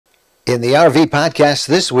In the RV podcast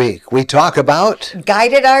this week, we talk about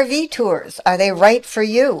guided RV tours. Are they right for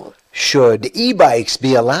you? Should e-bikes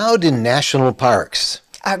be allowed in national parks?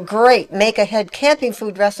 A great make-ahead camping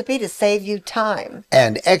food recipe to save you time.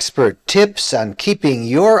 And expert tips on keeping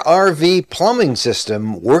your RV plumbing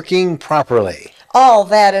system working properly. All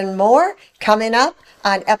that and more coming up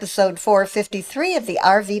on episode 453 of the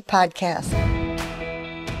RV podcast.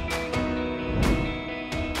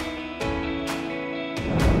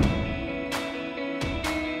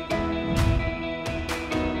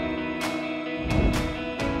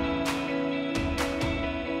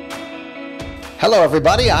 Hello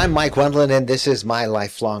everybody, I'm Mike Wendland and this is my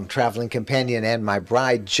lifelong traveling companion and my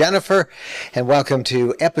bride Jennifer, and welcome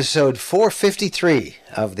to episode 453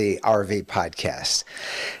 of the RV podcast.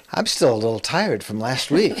 I'm still a little tired from last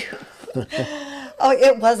week. Oh,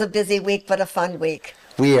 it was a busy week, but a fun week.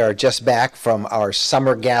 We are just back from our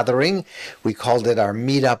summer gathering. We called it our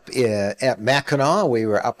meetup at Mackinac. We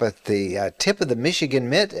were up at the tip of the Michigan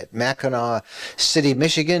Mitt at Mackinac City,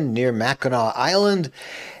 Michigan, near Mackinac Island.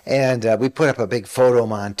 And we put up a big photo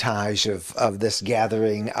montage of this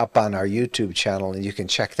gathering up on our YouTube channel, and you can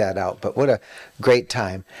check that out. But what a great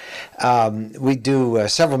time. We do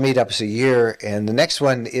several meetups a year, and the next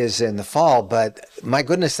one is in the fall, but my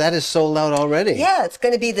goodness, that is sold out already. Yeah, it's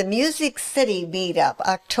going to be the Music City meetup,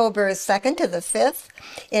 October 2nd to the 5th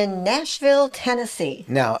in Nashville, Tennessee.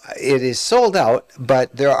 Now, it is sold out,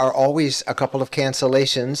 but there are always a couple of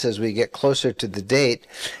cancellations as we get closer to the date,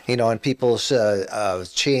 you know, and people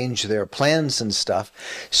change their plans and stuff.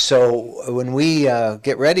 So when we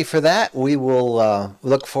get ready for that, we will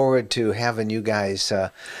look forward to having you guys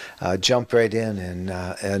jump right in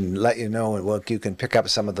and let you know, and you can pick up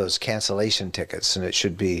some of those cancellation tickets, and it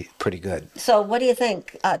should be pretty good. So what do you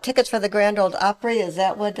think? Tickets for the Grand Ole Opry, is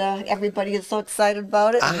that what everybody is so excited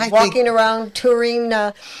about it? Walking around, touring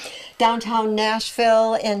downtown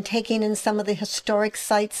Nashville and taking in some of the historic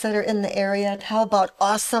sites that are in the area. How about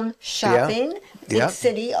awesome shopping? Big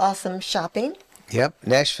city, awesome shopping. Yep,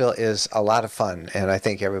 Nashville is a lot of fun, and I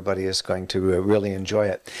think everybody is going to really enjoy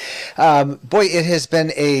it. Boy, it has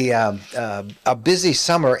been a busy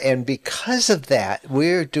summer, and because of that,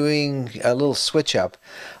 we're doing a little switch up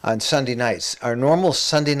on Sunday nights. Our normal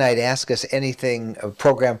Sunday night Ask Us Anything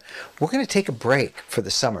program, we're going to take a break for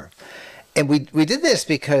the summer. And we did this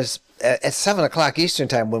because at 7 o'clock Eastern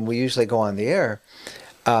time, when we usually go on the air,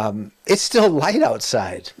 it's still light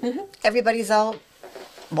outside. Mm-hmm. Everybody's out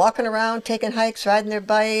walking around, taking hikes, riding their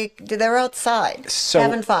bike. They're outside,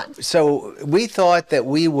 having fun. So we thought that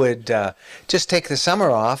we would just take the summer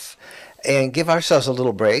off and give ourselves a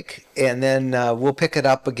little break, and then we'll pick it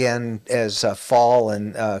up again as fall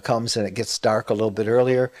and comes and it gets dark a little bit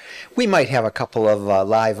earlier. We might have a couple of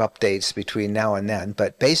live updates between now and then,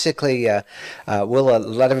 but basically we'll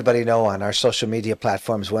let everybody know on our social media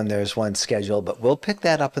platforms when there's one scheduled, but we'll pick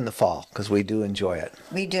that up in the fall because we do enjoy it.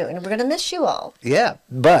 We do, and we're going to miss you all. Yeah,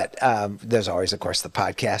 but there's always, of course, the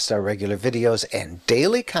podcast, our regular videos, and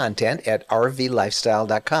daily content at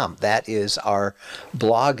rvlifestyle.com. That is our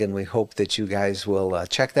blog, and we hope that you guys will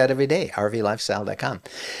check that every day, rvlifestyle.com.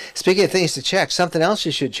 Speaking of things to check, something else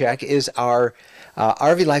you should check is our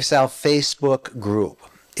RV Lifestyle Facebook group.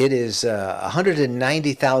 It is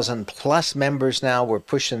 190,000 plus members now. We're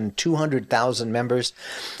pushing 200,000 members.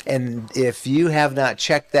 And if you have not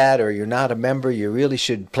checked that, or you're not a member, you really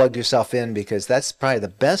should plug yourself in, because that's probably the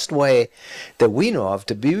best way that we know of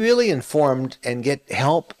to be really informed and get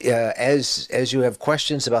help as you have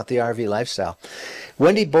questions about the RV lifestyle.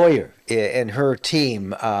 Wendy Boyer and her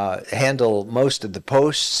team handle most of the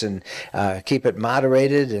posts and keep it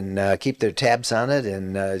moderated and keep their tabs on it,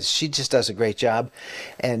 and she just does a great job.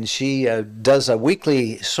 And she does a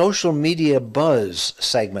weekly social media buzz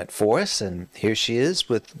segment for us, and here she is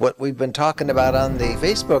with what we've been talking about on the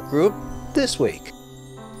Facebook group this week.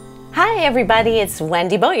 Hi everybody, it's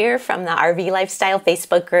Wendy Boyer from the RV Lifestyle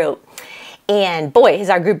Facebook group. And boy, has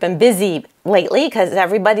our group been busy lately because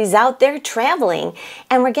everybody's out there traveling.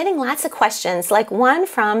 And we're getting lots of questions, like one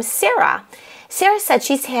from Sarah. Sarah said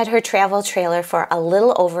she's had her travel trailer for a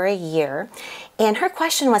little over a year. And her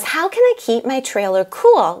question was, how can I keep my trailer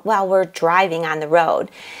cool while we're driving on the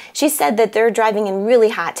road? She said that they're driving in really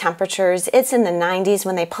hot temperatures. It's in the 90s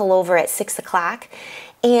when they pull over at 6 o'clock.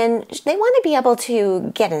 And they want to be able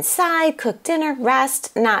to get inside, cook dinner,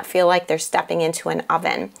 rest, not feel like they're stepping into an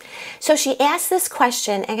oven. So she asked this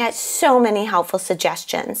question and got so many helpful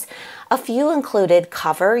suggestions. A few included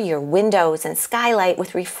cover your windows and skylight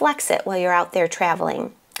with Reflexit while you're out there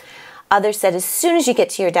traveling. Others said as soon as you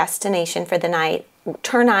get to your destination for the night,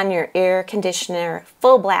 turn on your air conditioner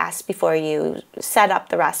full blast before you set up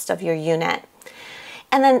the rest of your unit.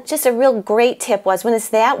 And then just a real great tip was when it's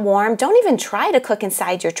that warm, don't even try to cook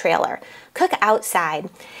inside your trailer. Cook outside.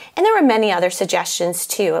 And there were many other suggestions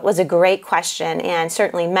too. It was a great question, and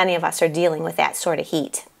certainly many of us are dealing with that sort of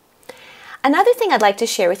heat. Another thing I'd like to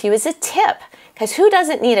share with you is a tip, because who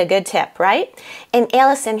doesn't need a good tip, right? And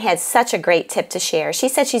Allison had such a great tip to share. She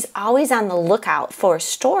said she's always on the lookout for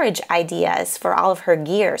storage ideas for all of her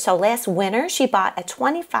gear. So last winter, she bought a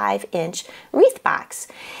 25-inch wreath box,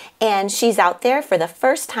 and she's out there for the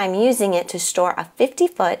first time using it to store a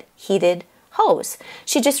 50-foot heated hose.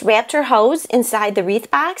 She just wrapped her hose inside the wreath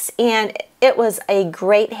box, and it was a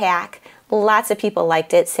great hack. Lots of people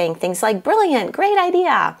liked it, saying things like, "Brilliant, great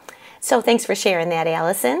idea." So thanks for sharing that,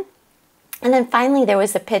 Allison. And then finally, there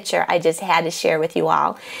was a picture I just had to share with you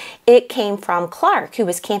all. It came from Clark, who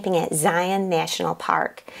was camping at Zion National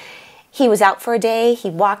Park. He was out for a day, he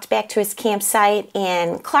walked back to his campsite,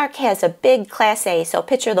 and Clark has a big Class A, so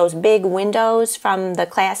picture those big windows from the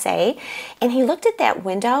Class A, and he looked at that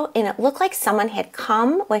window, and it looked like someone had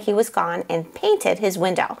come when he was gone and painted his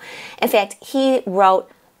window. In fact, he wrote,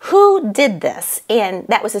 "Who did this?" And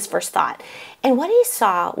that was his first thought. And what he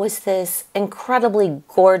saw was this incredibly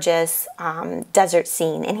gorgeous desert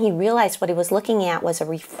scene, and he realized what he was looking at was a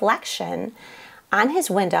reflection on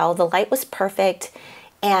his window. The light was perfect,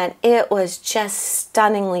 and it was just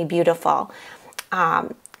stunningly beautiful.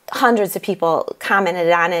 Hundreds of people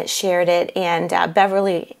commented on it, shared it, and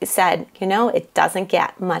Beverly said, "You know, it doesn't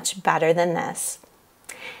get much better than this."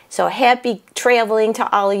 So happy traveling to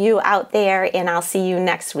all of you out there, and I'll see you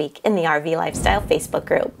next week in the RV Lifestyle Facebook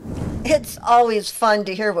group. It's always fun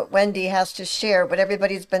to hear what Wendy has to share, but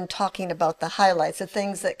everybody's been talking about the highlights, the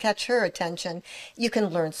things that catch her attention. You can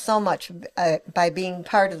learn so much by being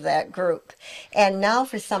part of that group. And now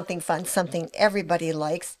for something fun, something everybody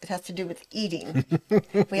likes. It has to do with eating.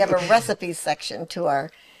 We have a recipes section to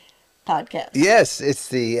our podcast. Yes, it's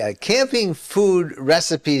the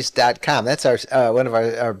campingfoodrecipes.com. That's our one of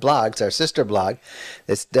our blogs, our sister blog.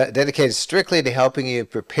 It's dedicated strictly to helping you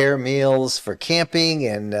prepare meals for camping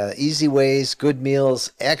and easy ways, good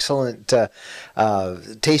meals, excellent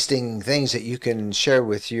tasting things that you can share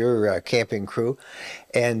with your camping crew.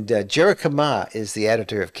 And Jerica Ma is the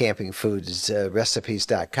editor of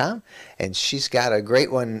campingfoodsrecipes.com, and she's got a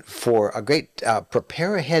great one for a great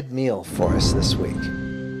prepare ahead meal for us this week.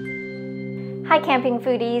 Hi camping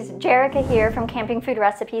foodies, Jerica here from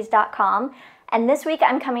campingfoodrecipes.com, and this week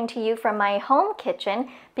I'm coming to you from my home kitchen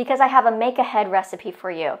because I have a make-ahead recipe for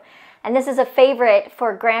you. And this is a favorite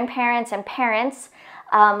for grandparents and parents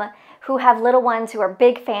who have little ones who are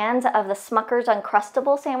big fans of the Smucker's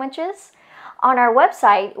Uncrustable sandwiches. On our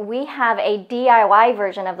website, we have a DIY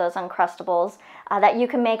version of those Uncrustables that you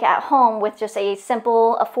can make at home with just a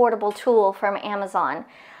simple, affordable tool from Amazon.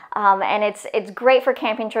 And it's great for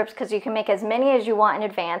camping trips because you can make as many as you want in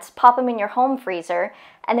advance, pop them in your home freezer,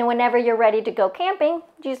 and then whenever you're ready to go camping,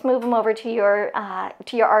 you just move them over to your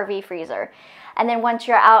RV freezer. And then once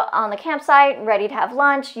you're out on the campsite, ready to have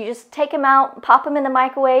lunch, you just take them out, pop them in the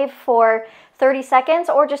microwave for 30 seconds,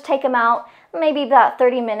 or just take them out maybe about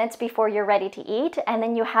 30 minutes before you're ready to eat, and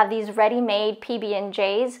then you have these ready-made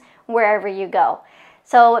PB&Js wherever you go.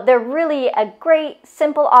 So they're really a great,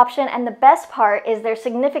 simple option, and the best part is they're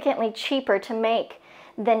significantly cheaper to make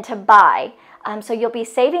than to buy. So you'll be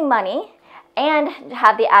saving money and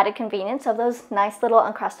have the added convenience of those nice little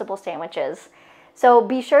Uncrustable sandwiches. So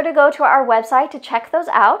be sure to go to our website to check those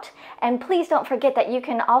out, and please don't forget that you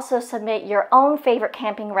can also submit your own favorite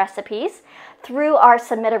camping recipes through our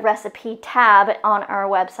Submit a Recipe tab on our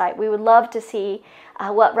website. We would love to see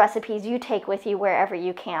what recipes you take with you wherever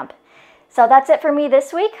you camp. So that's it for me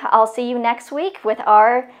this week. I'll see you next week with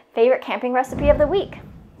our favorite camping recipe of the week.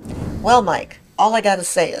 Well, Mike, all I got to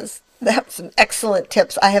say is that's some excellent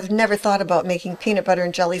tips. I have never thought about making peanut butter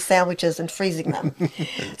and jelly sandwiches and freezing them.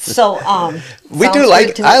 So, we do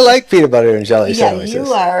like. I like peanut butter and jelly sandwiches. Yeah,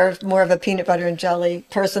 you are more of a peanut butter and jelly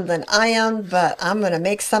person than I am, but I'm going to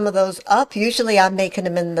make some of those up. Usually, I'm making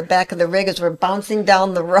them in the back of the rig as we're bouncing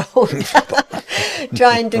down the road,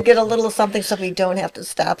 trying to get a little something so we don't have to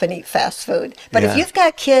stop and eat fast food. But if you've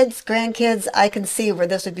got kids, grandkids, I can see where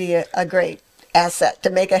this would be a great asset to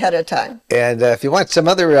make ahead of time. And if you want some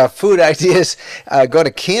other food ideas, go to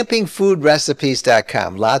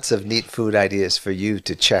campingfoodrecipes.com. Lots of neat food ideas for you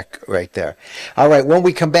to check right there. All right, when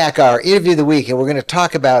we come back, our interview of the week, and we're going to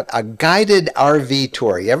talk about a guided RV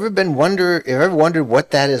tour. You ever wondered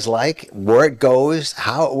what that is like, where it goes,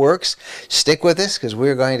 how it works? Stick with us because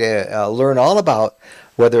we're going to learn all about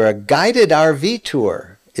whether a guided RV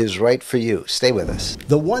tour is right for you. Stay with us.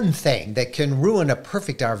 The one thing that can ruin a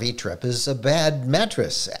perfect RV trip is a bad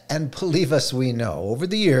mattress. And believe us, we know. Over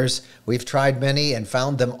the years, we've tried many and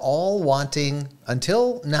found them all wanting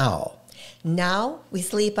until now. Now we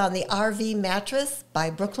sleep on the RV mattress by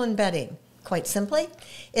Brooklyn Bedding. Quite simply,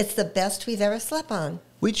 it's the best we've ever slept on.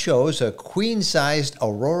 We chose a queen-sized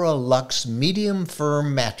Aurora Luxe medium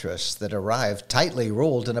firm mattress that arrived tightly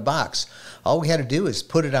rolled in a box. All we had to do is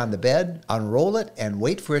put it on the bed, unroll it, and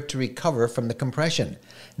wait for it to recover from the compression.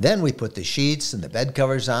 Then we put the sheets and the bed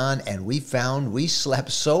covers on, and we found we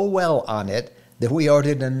slept so well on it that we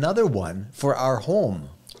ordered another one for our home.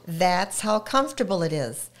 That's how comfortable it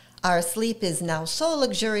is. Our sleep is now so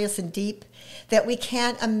luxurious and deep that we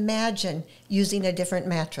can't imagine using a different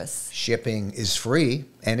mattress. Shipping is free,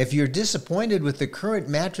 and if you're disappointed with the current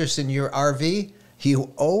mattress in your RV,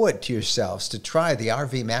 you owe it to yourselves to try the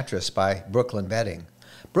RV mattress by Brooklyn Bedding.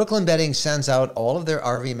 Brooklyn Bedding sends out all of their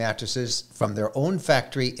RV mattresses from their own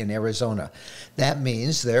factory in Arizona. That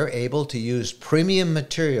means they're able to use premium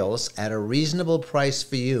materials at a reasonable price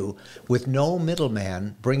for you with no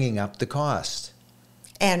middleman bringing up the cost.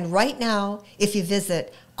 And right now, if you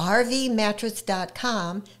visit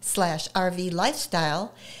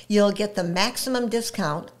rvmattress.com/rvlifestyle, you'll get the maximum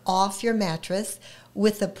discount off your mattress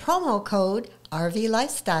with the promo code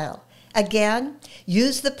RVLifestyle. Again,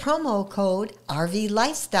 use the promo code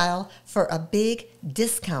RVLifestyle for a big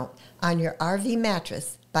discount on your RV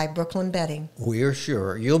mattress by Brooklyn Bedding. We're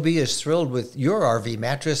sure you'll be as thrilled with your RV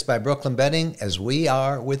mattress by Brooklyn Bedding as we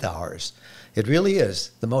are with ours. It really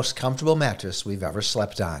is the most comfortable mattress we've ever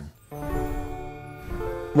slept on.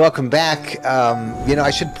 Welcome back.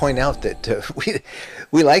 I should point out that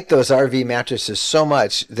we like those RV mattresses so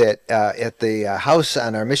much that at the house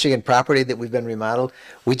on our Michigan property that we've been remodeled,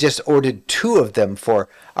 we just ordered 2 of them for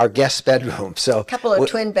our guest bedroom. So a couple of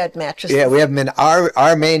twin bed mattresses. Yeah, we have them in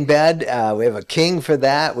our main bed. We have a king for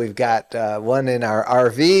that. We've got one in our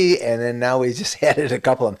RV, and then now we just added a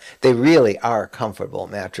couple of them. They really are comfortable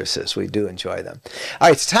mattresses. We do enjoy them. All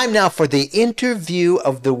right, it's time now for the Interview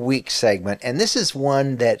of the Week segment, and this is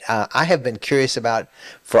one that I have been curious about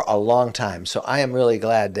for a long time. So I am really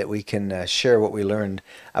glad that we can share what we learned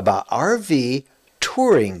about RV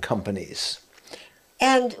touring companies.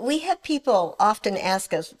 And we have people often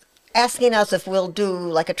asking us if we'll do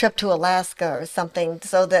like a trip to Alaska or something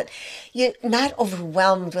so that you're not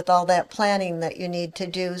overwhelmed with all that planning that you need to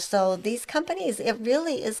do. So these companies, it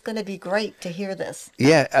really is going to be great to hear this.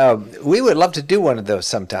 Yeah, we would love to do one of those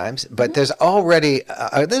sometimes, but there's already,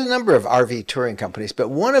 there's a number of RV touring companies, but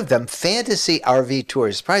one of them, Fantasy RV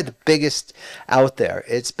Tours, is probably the biggest out there.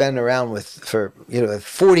 It's been around for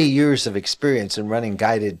 40 years of experience in running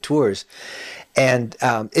guided tours. And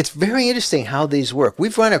it's very interesting how these work.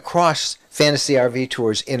 We've run across Fantasy RV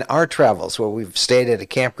Tours in our travels where we've stayed at a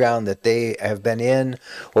campground that they have been in,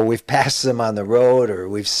 or we've passed them on the road, or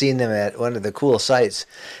we've seen them at one of the cool sites.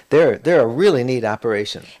 They're a really neat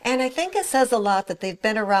operation. And I think it says a lot that they've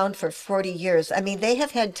been around for 40 years. I mean, they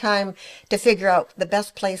have had time to figure out the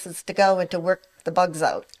best places to go and to work the bugs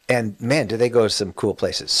out. And man, do they go to some cool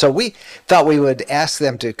places. So we thought we would ask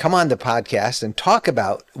them to come on the podcast and talk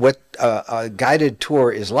about what a guided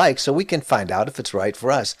tour is like so we can find out if it's right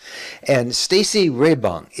for us. And Stacy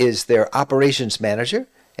Raybung is their operations manager,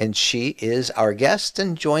 and she is our guest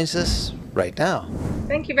and joins us right now.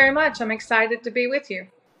 Thank you very much. I'm excited to be with you.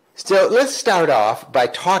 So let's start off by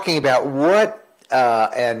talking about what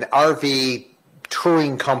an RV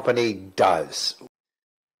touring company does.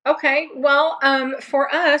 Okay, well,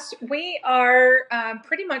 for us, we are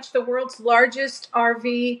pretty much the world's largest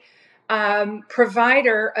RV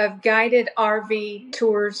provider of guided RV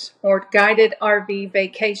tours or guided RV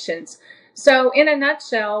vacations. So in a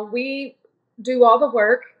nutshell, we do all the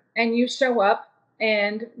work and you show up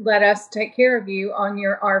and let us take care of you on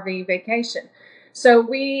your RV vacation. So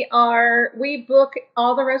we book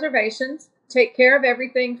all the reservations, take care of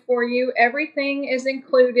everything for you. Everything is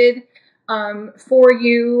included for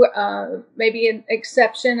you, maybe an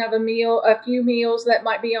exception of a few meals that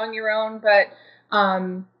might be on your own, but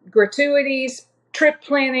gratuities, trip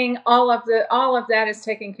planning, all of that is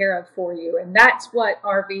taken care of for you. And that's what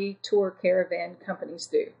RV tour caravan companies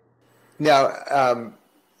do. Now,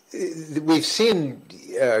 we've seen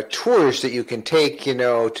tours that you can take,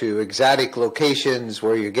 to exotic locations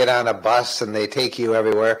where you get on a bus and they take you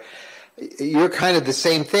everywhere. you're kind of the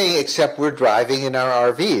same thing, except we're driving in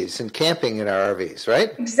our RVs and camping in our RVs,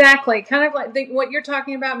 right? Exactly. Kind of like what you're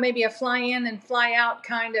talking about, maybe a fly in and fly out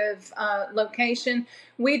kind of location.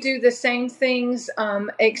 We do the same things,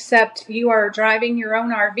 except you are driving your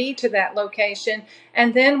own RV to that location,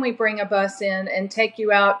 and then we bring a bus in and take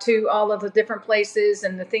you out to all of the different places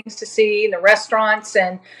and the things to see, the restaurants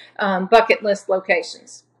and bucket list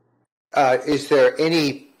locations. Is there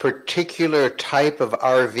any particular type of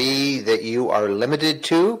RV that you are limited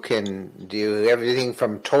to? Do you everything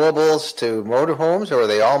from towables to motorhomes, or are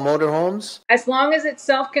they all motorhomes? As long as it's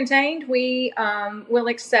self-contained, we will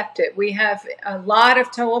accept it. We have a lot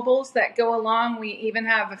of towables that go along. We even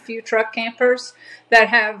have a few truck campers that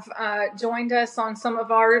have joined us on some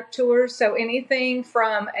of our tours. So anything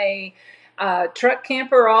from a truck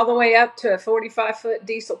camper all the way up to a 45-foot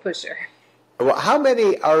diesel pusher. Well, how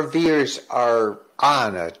many RVers are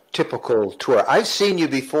on a typical tour? I've seen you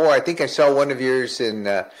before. I think I saw one of yours in,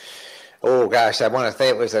 oh gosh, I want to say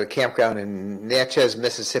it was at a campground in Natchez,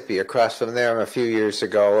 Mississippi, across from there a few years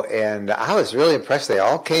ago. And I was really impressed. They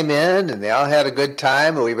all came in and they all had a good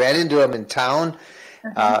time. And we ran into them in town.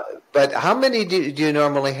 But how many do you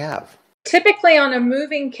normally have? Typically on a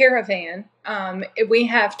moving caravan, we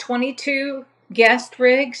have 22 guest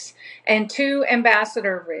rigs and 2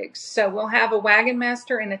 ambassador rigs. So we'll have a wagon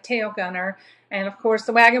master and a tail gunner. And of course,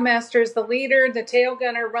 the wagon master is the leader. The tail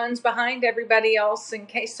gunner runs behind everybody else in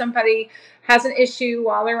case somebody has an issue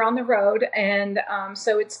while they're on the road. And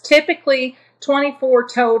so it's typically 24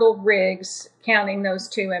 total rigs, counting those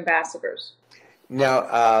 2 ambassadors.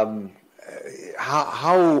 Now,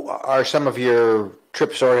 how are some of your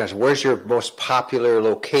trips organized? Where's your most popular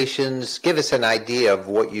locations? Give us an idea of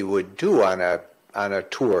what you would do on a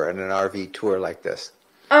tour, on an RV tour like this.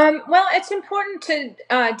 Well, it's important to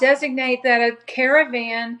designate that a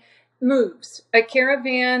caravan moves. A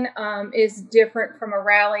caravan is different from a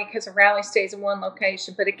rally because a rally stays in one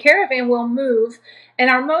location, but a caravan will move. And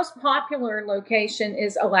our most popular location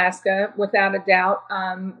is Alaska, without a doubt.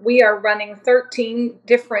 We are running 13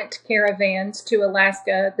 different caravans to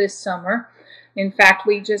Alaska this summer. In fact,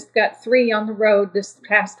 we just got 3 on the road this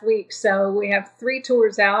past week. So we have 3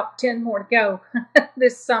 tours out, 10 more to go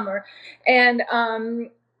this summer. And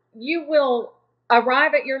you will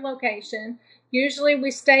arrive at your location. Usually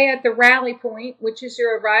we stay at the rally point, which is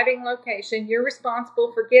your arriving location. You're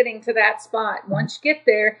responsible for getting to that spot. Once you get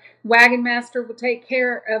there, Wagon Master will take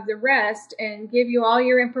care of the rest and give you all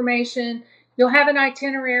your information. You'll have an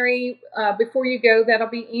itinerary before you go that'll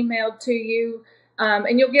be emailed to you.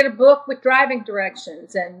 And you'll get a book with driving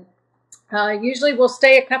directions. And usually we'll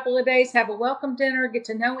stay a couple of days, have a welcome dinner, get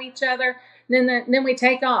to know each other. And then we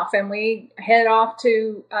take off and we head off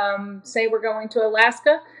to, say we're going to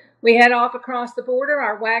Alaska. We head off across the border.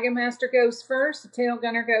 Our wagon master goes first, the tail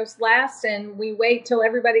gunner goes last, and we wait till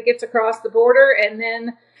everybody gets across the border and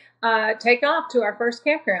then take off to our first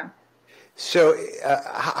campground. So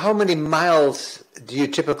how many miles do you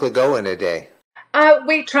typically go in a day?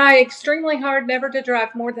 We try extremely hard never to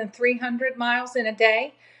drive more than 300 miles in a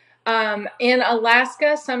day. In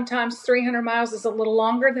Alaska, sometimes 300 miles is a little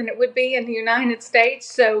longer than it would be in the United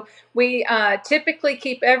States. So we typically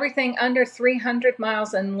keep everything under 300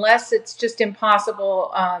 miles unless it's just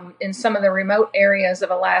impossible in some of the remote areas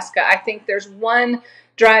of Alaska. I think there's one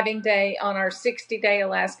driving day on our 60-day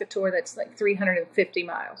Alaska tour that's like 350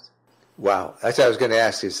 miles. Wow. That's what I was going to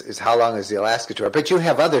ask is how long is the Alaska tour? But you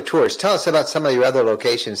have other tours. Tell us about some of your other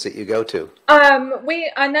locations that you go to.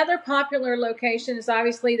 Another popular location is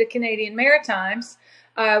obviously the Canadian Maritimes.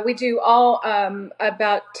 We do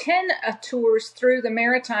about 10 tours through the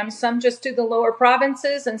Maritimes. Some just do the lower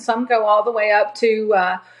provinces and some go all the way up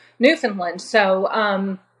to Newfoundland.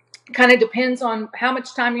 So kind of depends on how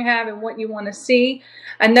much time you have and what you want to see.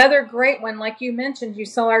 Another great one, like you mentioned, you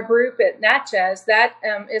saw our group at Natchez. That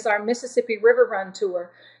is our Mississippi River Run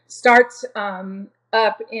tour. Starts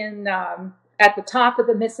up in at the top of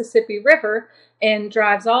the Mississippi River and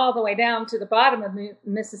drives all the way down to the bottom of the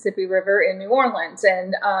Mississippi River in New Orleans.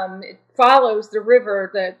 And it follows the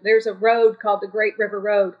river. There's a road called the Great River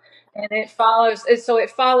Road. And it follows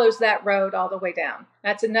that road all the way down.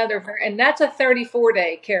 That's that's a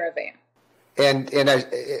 34-day caravan. And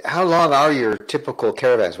how long are your typical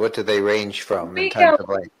caravans? What do they range from in terms of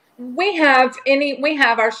length? We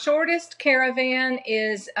have our shortest caravan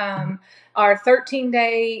is our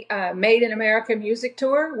 13-day Made in America music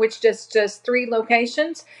tour, which does 3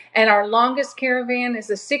 locations, and our longest caravan is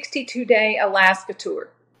a 62-day Alaska tour.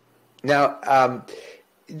 Now,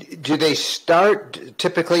 do they start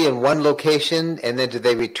typically in one location and then do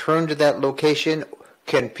they return to that location?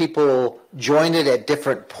 Can people join it at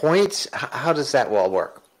different points? How does that all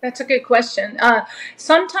work? That's a good question.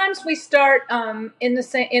 Sometimes we start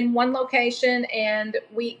in one location and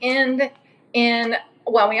we end in,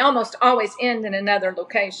 well, we almost always end in another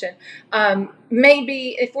location.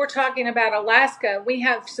 Maybe if we're talking about Alaska, we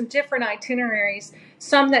have some different itineraries,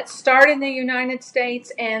 some that start in the United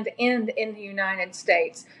States and end in the United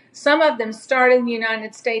States. Some of them start in the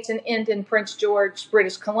United States and end in Prince George,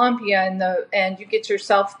 British Columbia, and you get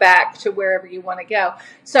yourself back to wherever you want to go.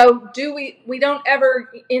 So we don't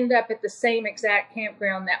ever end up at the same exact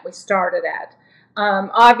campground that we started at.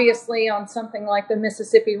 Obviously, on something like the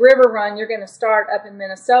Mississippi River Run, you're going to start up in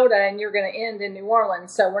Minnesota and you're going to end in New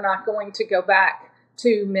Orleans. So we're not going to go back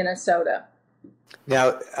to Minnesota.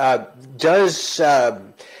 Now,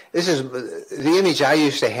 this is the image I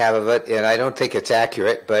used to have of it, and I don't think it's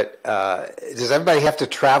accurate, but does everybody have to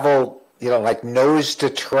travel, like nose to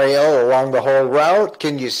trail along the whole route?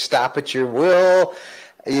 Can you stop at your will?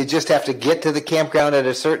 You just have to get to the campground at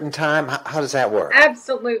a certain time? How does that work?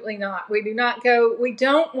 Absolutely not. We do not go. We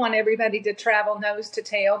don't want everybody to travel nose to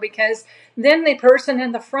tail, because then the person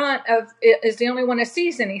in the front is the only one who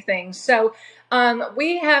sees anything. So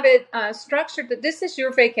we have it structured that this is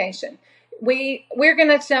your vacation. We're going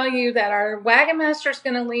to tell you that our wagon master is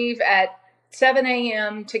going to leave at 7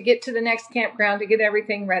 a.m. to get to the next campground to get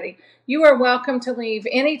everything ready. You are welcome to leave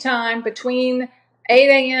anytime between 8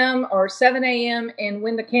 a.m. or 7 a.m. and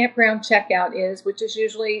when the campground checkout is, which is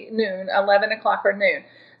usually noon, 11 o'clock or noon.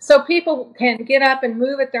 So people can get up and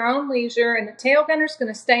move at their own leisure, and the tail gunner is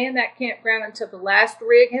going to stay in that campground until the last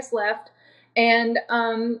rig has left. And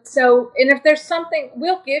and if there's something,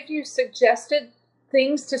 we'll give you suggested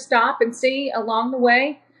things to stop and see along the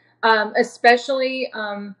way, especially,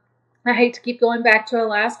 I hate to keep going back to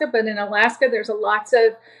Alaska, but in Alaska, there's lots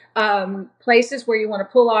of places where you want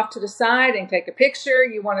to pull off to the side and take a picture.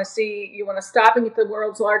 You want to stop and get the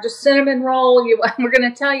world's largest cinnamon roll. We're going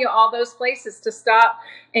to tell you all those places to stop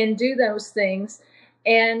and do those things.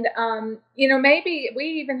 And, maybe we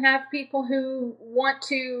even have people who want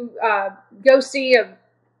to go see a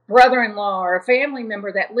brother-in-law or a family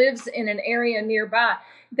member that lives in an area nearby.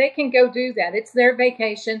 They can go do that. It's their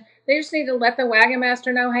vacation. They just need to let the wagon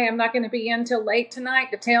master know, hey, I'm not going to be in till late tonight.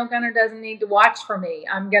 The tail gunner doesn't need to watch for me.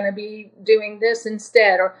 I'm going to be doing this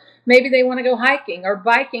instead. Or maybe they want to go hiking or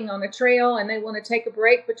biking on a trail and they want to take a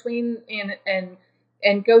break between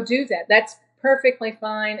and go do that. That's perfectly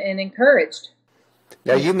fine and encouraged.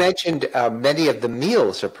 Now, you mentioned many of the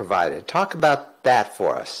meals are provided. Talk about that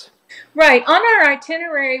for us. Right. On our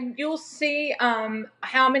itinerary, you'll see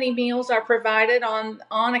how many meals are provided on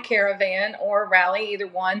a caravan or a rally, either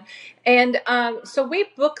one. And so we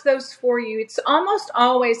book those for you. It's almost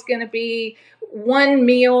always going to be one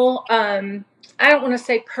meal, I don't want to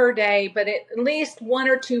say per day, but at least 1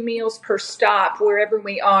 or 2 meals per stop wherever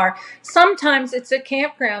we are. Sometimes it's a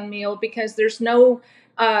campground meal because there's no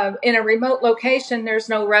in a remote location, there's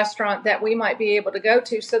no restaurant that we might be able to go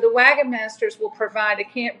to. So the wagon masters will provide a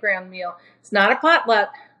campground meal. It's not a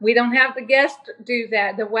potluck. We don't have the guests do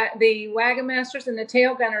that. The wagon masters and the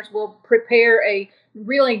tail gunners will prepare a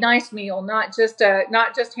really nice meal, not just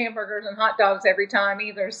hamburgers and hot dogs every time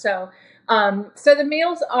either. So the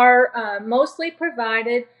meals are mostly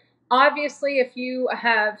provided. Obviously, if you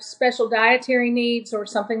have special dietary needs or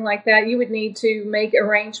something like that, you would need to make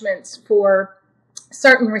arrangements for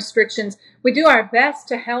certain restrictions. We do our best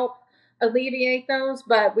to help alleviate those,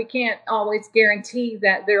 but we can't always guarantee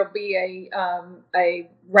that there'll be a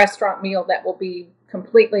restaurant meal that will be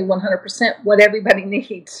completely 100% what everybody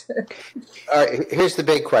needs. All right, here's the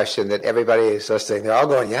big question that everybody is listening. They're all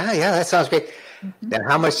going, yeah, that sounds great. Mm-hmm. Now,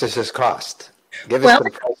 how much does this cost? Give us some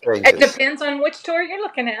price ranges. It depends on which tour you're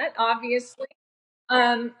looking at, obviously.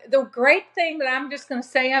 The great thing that I'm just going to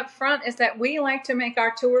say up front is that we like to make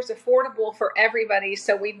our tours affordable for everybody.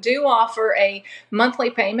 So we do offer a monthly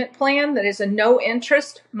payment plan that is a no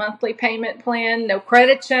interest monthly payment plan, no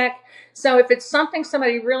credit check. So if it's something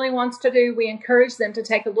somebody really wants to do, we encourage them to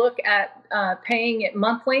take a look at paying it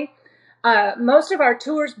monthly. Most of our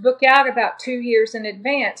tours book out about 2 years in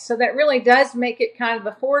advance. So that really does make it kind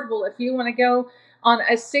of affordable. If you want to go on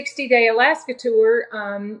a 60-day Alaska tour,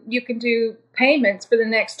 you can do payments for the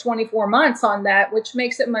next 24 months on that, which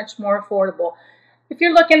makes it much more affordable. If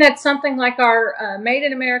you're looking at something like our Made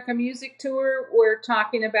in America music tour, we're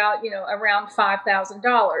talking about, around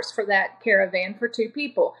 $5,000 for that caravan for 2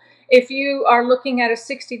 people. If you are looking at a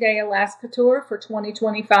 60-day Alaska tour for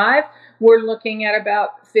 2025, we're looking at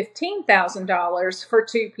about $15,000 for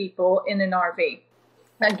 2 people in an RV.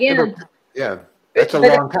 Again, yeah. It's a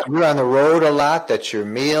long time. You're on the road a lot. That's your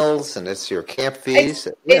meals and it's your camp fees.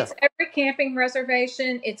 It's every camping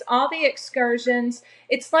reservation. It's all the excursions.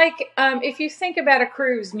 It's like if you think about a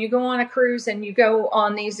cruise and you go on a cruise and you go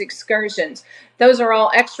on these excursions, those are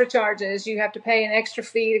all extra charges. You have to pay an extra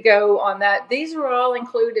fee to go on that. These are all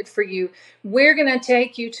included for you. We're going to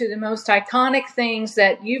take you to the most iconic things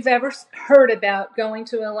that you've ever heard about going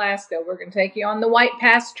to Alaska. We're going to take you on the White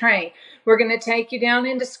Pass train. We're going to take you down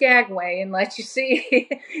into Skagway and let you see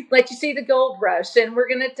the gold rush. And we're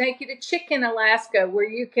going to take you to Chicken, Alaska, where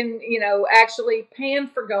you can, actually pan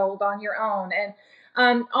for gold on your own. And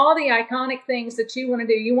all the iconic things that you want to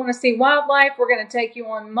do. You want to see wildlife, we're going to take you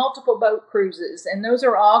on multiple boat cruises, and those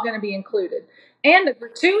are all going to be included. And the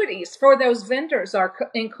gratuities for those vendors are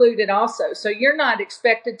included also. So you're not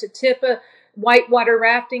expected to tip a whitewater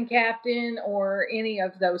rafting captain or any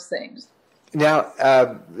of those things. Now,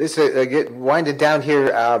 get winded down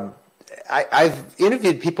here. I've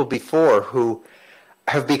interviewed people before who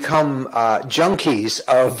have become junkies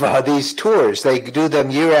of these tours. They do them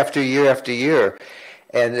year after year after year.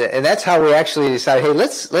 And that's how we actually decided, hey,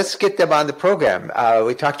 let's get them on the program.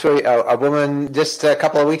 We talked to a woman just a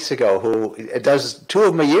couple of weeks ago who does 2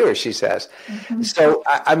 of them a year, she says. Mm-hmm. So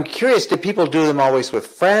I'm curious, do people do them always with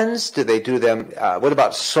friends? Do they do them, what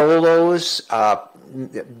about solos? I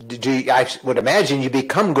would imagine you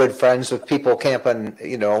become good friends with people camping,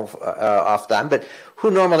 off them, but who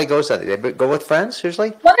normally goes on it? They go with friends usually?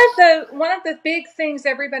 One of the big things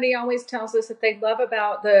everybody always tells us that they love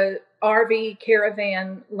about the RV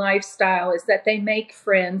caravan lifestyle is that they make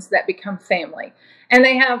friends that become family. And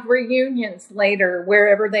they have reunions later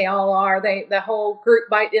wherever they all are. The whole group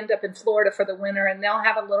might end up in Florida for the winter, and they'll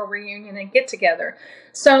have a little reunion and get together.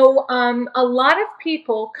 So a lot of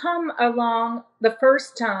people come along the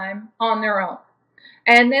first time on their own.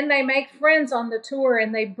 And then they make friends on the tour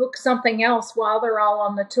and they book something else while they're all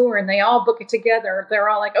on the tour, and they all book it together. They're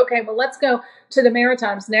all like, okay, well, let's go to the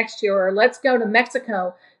Maritimes next year, or let's go to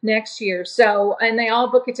Mexico next year. So, and they all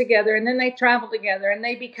book it together, and then they travel together and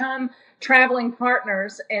they become traveling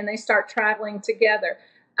partners and they start traveling together.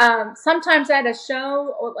 Sometimes at a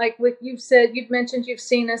show, like you've mentioned you've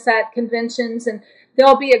seen us at conventions, and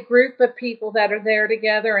there'll be a group of people that are there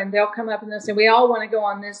together, and they'll come up and they'll say, we all want to go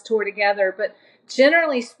on this tour together. But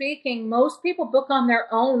generally speaking, most people book on their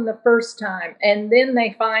own the first time, and then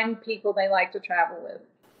they find people they like to travel with.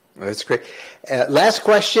 That's great. Last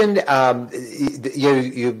question.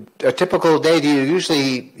 You a typical day, do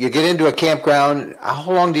you get into a campground?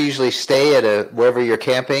 How long do you usually stay at wherever you're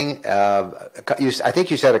camping? I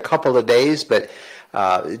think you said a couple of days, but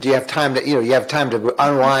do you have time to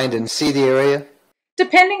unwind and see the area?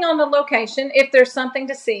 Depending on the location, if there's something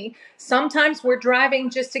to see. Sometimes we're driving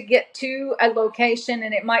just to get to a location,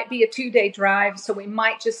 and it might be a 2-day drive, so we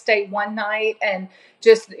might just stay one night and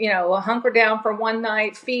just, hunker down for one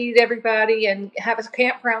night, feed everybody, and have a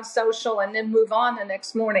campground social, and then move on the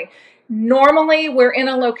next morning. Normally, we're in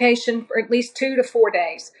a location for at least 2 to 4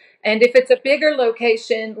 days. And if it's a bigger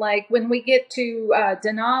location, like when we get to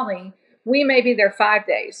Denali, we may be there 5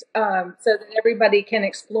 days, so that everybody can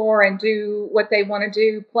explore and do what they want to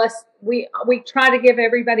do. Plus, we try to give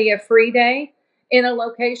everybody a free day in a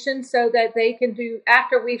location so that they can do,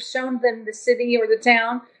 after we've shown them the city or the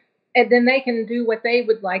town, and then they can do what they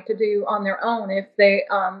would like to do on their own. If they,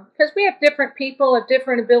 because we have different people of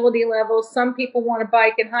different ability levels. Some people want to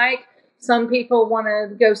bike and hike. Some people want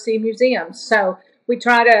to go see museums. So we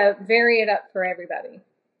try to vary it up for everybody.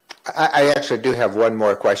 I actually do have one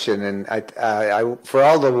more question, and I for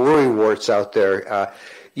all the worrywarts out there,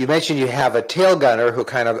 you mentioned you have a tail gunner who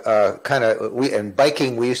in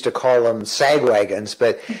biking we used to call them sag wagons,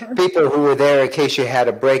 but people who were there in case you had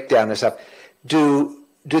a breakdown and stuff. Do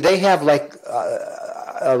they have like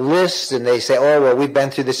a list, and they say, oh well, we've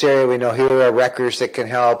been through this area, we know here are wreckers that can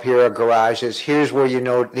help, here are garages, here's where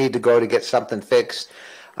need to go to get something fixed?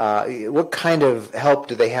 What kind of help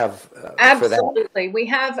do they have for that? Absolutely. We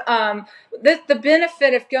have the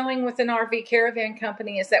benefit of going with an RV caravan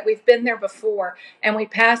company is that we've been there before, and we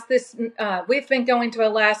passed this. We've been going to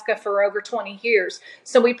Alaska for over 20 years.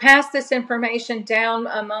 So we pass this information down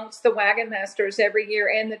amongst the wagon masters every year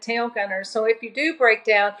and the tail gunners. So if you do break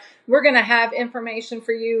down, we're going to have information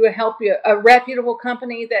for you to help you, a reputable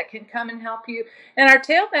company that can come and help you. And our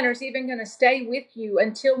tail gunners even going to stay with you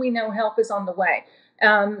until we know help is on the way.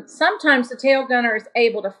 Sometimes the tail gunner is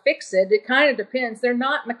able to fix it. It kind of depends. They're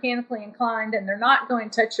not mechanically inclined, and they're not going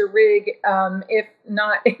to touch your rig if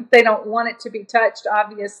they don't want it to be touched,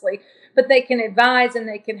 obviously. But they can advise and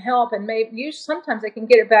they can help, and sometimes they can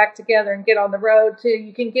get it back together and get on the road till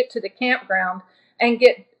you can get to the campground and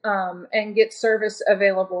get and get service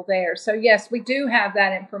available there. So yes, we do have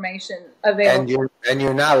that information available. And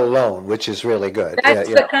you're not alone, which is really good. That's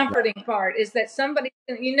the comforting part, is that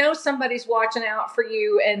somebody's watching out for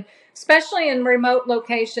you. And especially in remote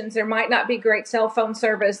locations, there might not be great cell phone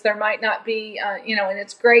service. There might not be, and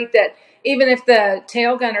it's great that even if the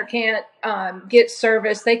tail gunner can't get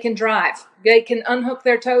service, they can drive. They can unhook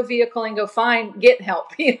their tow vehicle and go get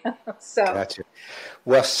help. So. Gotcha.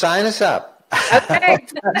 Well, sign us up. Okay.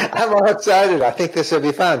 I'm all excited. I think this will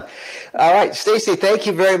be fun. All right, Stacy, thank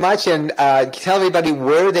you very much. And tell everybody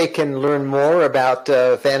where they can learn more about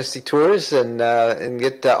Fantasy Tours and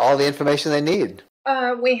get all the information they need.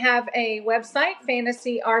 We have a website,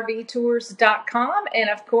 fantasyrvtours.com. And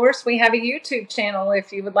of course, we have a YouTube channel.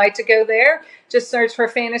 If you would like to go there, just search for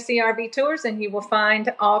Fantasy RV Tours and you will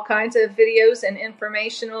find all kinds of videos and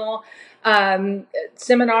informational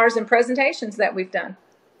seminars and presentations that we've done.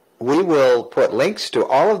 We will put links to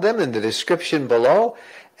all of them in the description below.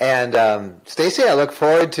 And Stacy, I look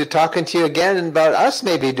forward to talking to you again about us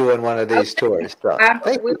maybe doing one of these tours. So,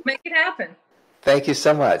 we'll make it happen. Thank you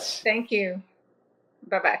so much. Thank you.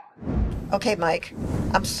 Bye-bye. Okay, Mike,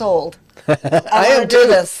 I'm sold. I want to do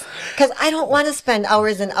this because I don't want to spend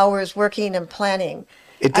hours and hours working and planning.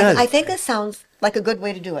 It does. I think this sounds like a good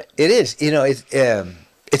way to do it. It is.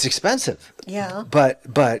 It's expensive. Yeah. But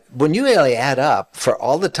when you really add up for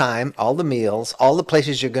all the time, all the meals, all the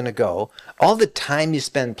places you're going to go, all the time you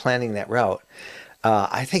spend planning that route,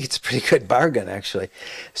 I think it's a pretty good bargain, actually.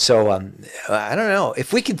 So I don't know.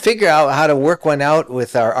 If we can figure out how to work one out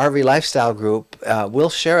with our RV Lifestyle group, we'll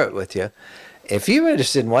share it with you. If you're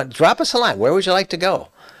interested in one, drop us a line. Where would you like to go?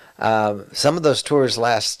 Some of those tours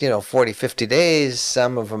last, 40, 50 days.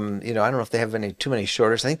 Some of them, I don't know if they have too many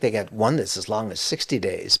shorter. I think they got one that's as long as 60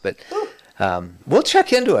 days. But we'll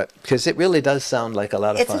check into it because it really does sound like a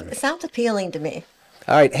lot of fun. It sounds appealing to me.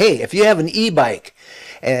 All right. Hey, if you have an e-bike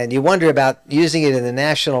and you wonder about using it in the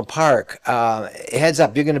national park, heads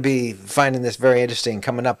up, you're going to be finding this very interesting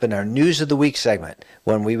coming up in our News of the Week segment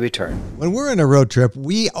when we return. When we're on a road trip,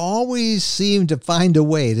 we always seem to find a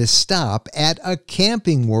way to stop at a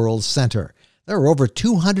Camping World center. There are over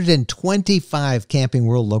 225 Camping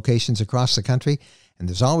World locations across the country, and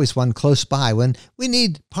there's always one close by when we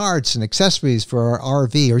need parts and accessories for our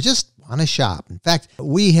RV or just on a shop. In fact,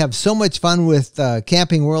 we have so much fun with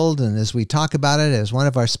Camping World, and as we talk about it as one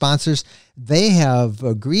of our sponsors, they have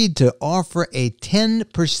agreed to offer a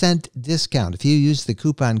 10% discount if you use the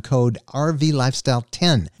coupon code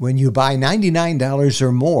RVLifestyle10 when you buy $99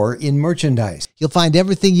 or more in merchandise. You'll find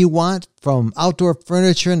everything you want, from outdoor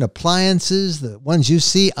furniture and appliances, the ones you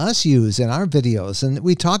see us use in our videos and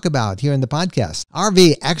we talk about here in the podcast.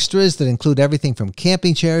 RV extras that include everything from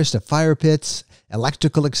camping chairs to fire pits,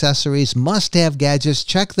 electrical accessories, must-have gadgets.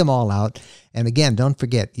 Check them all out. And again, don't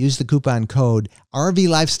forget, use the coupon code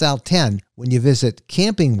RVLifestyle10 when you visit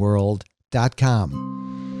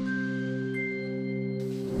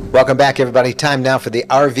campingworld.com. Welcome back, everybody. Time now for the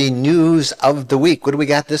RV News of the Week. What do we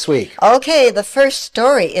got this week? Okay, the first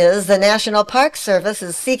story is the National Park Service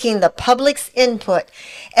is seeking the public's input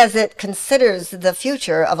as it considers the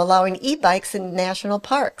future of allowing e-bikes in national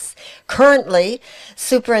parks. Currently,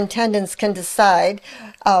 superintendents can decide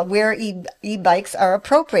where e-bikes are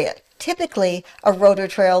appropriate, typically a rotor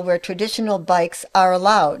trail where traditional bikes are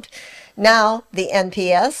allowed. Now, the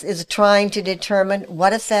NPS is trying to determine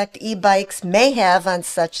what effect e-bikes may have on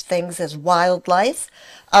such things as wildlife,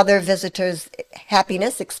 other visitors'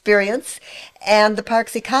 happiness, experience, and the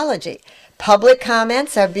park's ecology. Public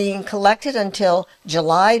comments are being collected until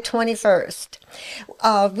July 21st.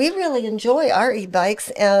 We really enjoy our e-bikes,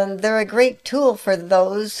 and they're a great tool for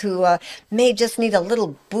those who may just need a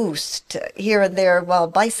little boost here and there while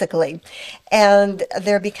bicycling. And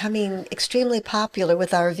they're becoming extremely popular with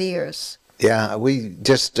RVers. Yeah, we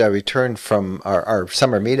just returned from our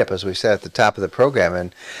summer meetup, as we said at the top of the program,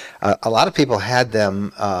 and a lot of people had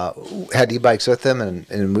them, had e-bikes with them,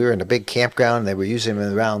 and we were in a big campground. They were using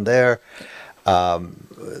them around there.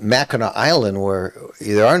 Mackinac Island, where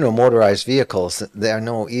there are no motorized vehicles, there are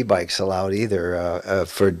no e-bikes allowed either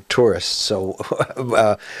for tourists. So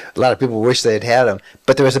a lot of people wish they had them.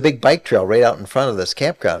 But there was a big bike trail right out in front of this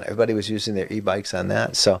campground. Everybody was using their e-bikes on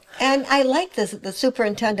that. So, and I like this. The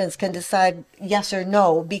superintendents can decide yes or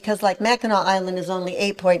no, because like Mackinac Island is only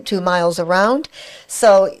 8.2 miles around.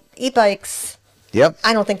 So e-bikes, yep,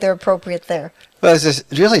 I don't think they're appropriate there. Well, there's this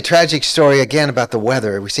really tragic story again about the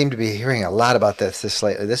weather. We seem to be hearing a lot about this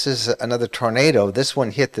lately. This is another tornado. This one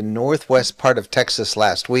hit the northwest part of Texas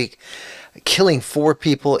last week, killing 4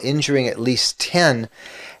 people, injuring at least 10.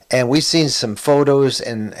 And we've seen some photos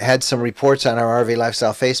and had some reports on our RV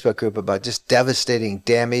Lifestyle Facebook group about just devastating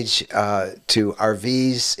damage to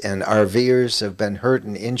RVs, and RVers have been hurt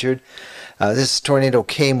and injured. This tornado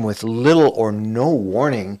came with little or no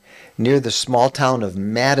warning near the small town of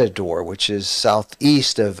Matador, which is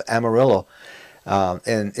southeast of Amarillo.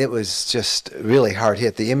 And it was just really hard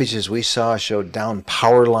hit. The images we saw showed down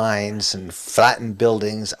power lines and flattened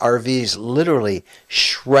buildings, RVs literally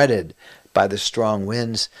shredded by the strong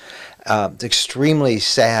winds. Extremely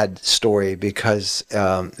sad story, because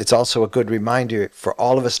it's also a good reminder for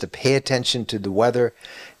all of us to pay attention to the weather,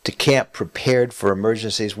 to camp prepared for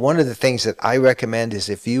emergencies. One of the things that I recommend is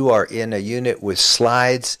if you are in a unit with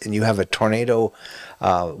slides and you have a tornado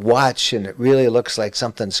watch and it really looks like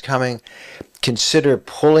something's coming, consider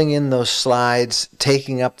pulling in those slides,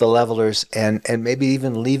 taking up the levelers, and maybe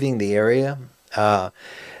even leaving the area.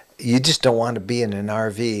 You just don't want to be in an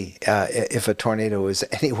RV if a tornado is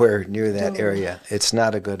anywhere near that area. It's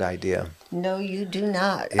not a good idea. No, you do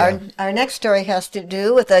not. Yeah. Our next story has to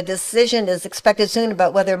do with a decision is expected soon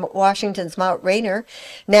about whether Washington's Mount Rainier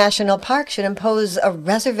National Park should impose a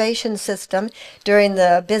reservation system during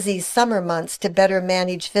the busy summer months to better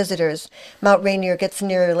manage visitors. Mount Rainier gets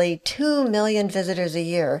nearly 2 million visitors a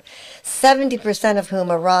year, 70% of whom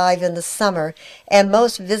arrive in the summer, and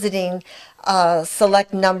most visiting a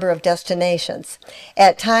select number of destinations.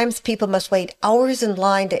 At times, people must wait hours in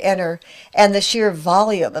line to enter, and the sheer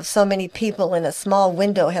volume of so many people in a small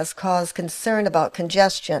window has caused concern about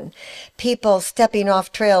congestion, people stepping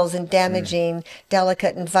off trails and damaging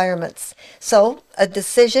delicate environments. So, a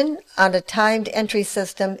decision on a timed entry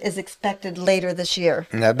system is expected later this year.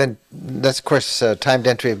 And that's of course timed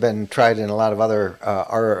entry have been tried in a lot of other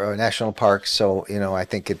our national parks. So I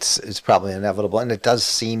think it's probably inevitable, and it does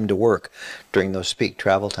seem to work during those peak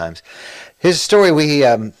travel times. Here's a story we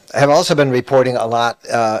have also been reporting a lot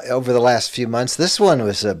over the last few months. This one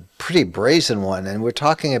was a pretty brazen one, and we're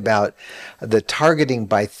talking about the targeting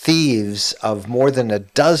by thieves of more than a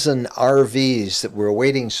dozen RVs that were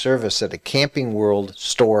awaiting service at a Camping World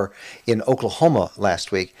store in Oklahoma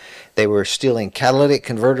last week. They were stealing catalytic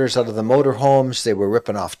converters out of the motorhomes. They were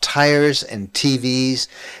ripping off tires and TVs.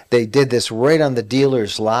 They did this right on the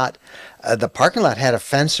dealer's lot. The parking lot had a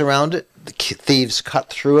fence around it. The thieves cut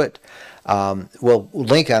through it. We'll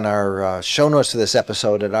link on our show notes to this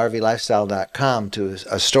episode at rvlifestyle.com to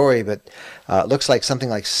a story, but it looks like something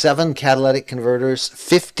like 7 catalytic converters,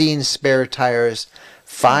 15 spare tires,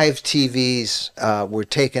 5 TVs were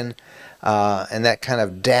taken, and that kind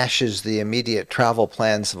of dashes the immediate travel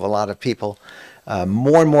plans of a lot of people.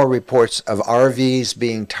 More and more reports of RVs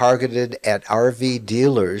being targeted at RV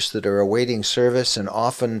dealers that are awaiting service, and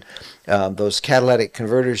often those catalytic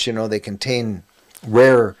converters, they contain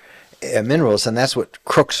rare minerals, and that's what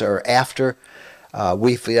crooks are after.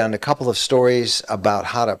 We've done a couple of stories about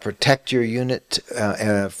how to protect your unit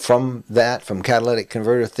from catalytic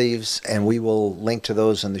converter thieves, and we will link to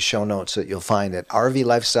those in the show notes that you'll find at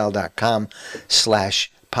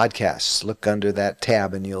rvlifestyle.com/podcasts. Look under that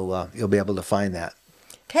tab, and you'll be able to find that.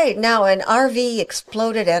 Okay, now an RV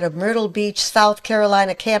exploded at a Myrtle Beach, South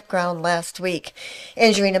Carolina campground last week,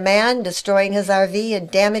 injuring a man, destroying his RV, and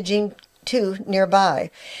damaging 2 nearby.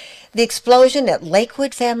 The explosion at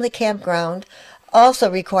Lakewood Family Campground also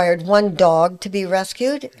required 1 dog to be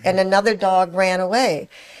rescued, and another dog ran away,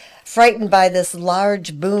 frightened by this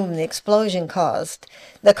large boom the explosion caused.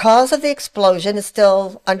 The cause of the explosion is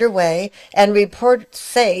still underway, and reports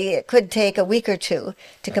say it could take a week or 2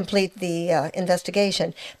 to complete the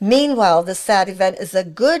investigation. Meanwhile, this sad event is a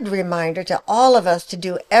good reminder to all of us to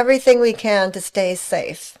do everything we can to stay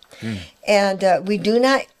safe. And we do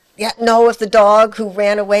not yet know if the dog who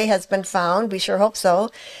ran away has been found. We sure hope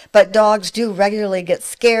so. But dogs do regularly get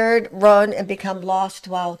scared, run, and become lost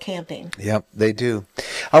while camping. Yep, they do.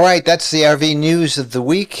 All right, that's the RV news of the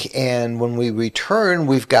week. And when we return,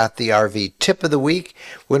 we've got the RV tip of the week.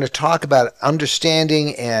 We're going to talk about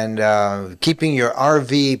understanding and keeping your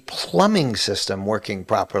RV plumbing system working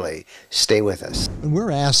properly. Stay with us. When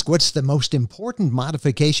we're asked what's the most important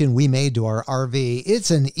modification we made to our RV,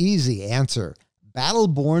 it's an easy answer.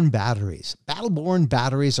 Battle-Born batteries. Battle-Born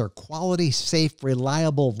batteries are quality, safe,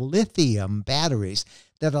 reliable lithium batteries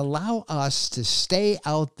that allow us to stay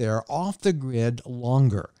out there off the grid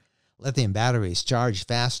longer. Lithium batteries charge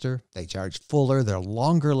faster, they charge fuller, they're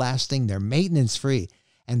longer lasting, they're maintenance free,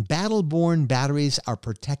 and Battle-Born batteries are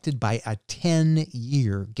protected by a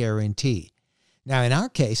 10-year guarantee. Now, in our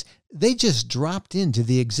case, they just dropped into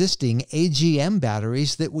the existing AGM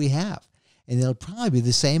batteries that we have, and they'll probably be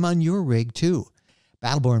the same on your rig too.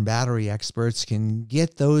 Battleborn battery experts can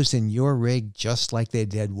get those in your rig just like they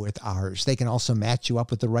did with ours. They can also match you up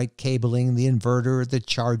with the right cabling, the inverter, the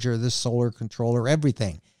charger, the solar controller,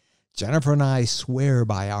 everything. Jennifer and I swear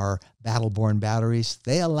by our Battleborn batteries.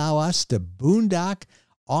 They allow us to boondock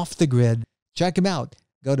off the grid. Check them out.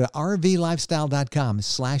 Go to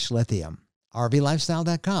rvlifestyle.com/lithium.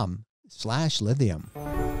 rvlifestyle.com/lithium.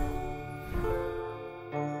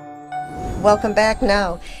 Welcome back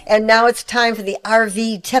now. And now it's time for the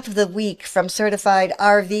RV tip of the week from certified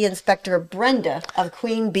RV inspector Brenda of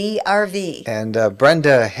Queen Bee RV. And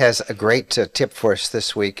Brenda has a great tip for us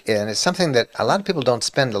this week, and it's something that a lot of people don't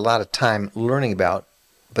spend a lot of time learning about,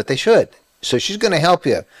 but they should. So she's going to help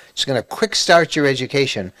you. She's going to quick start your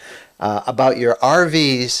education about your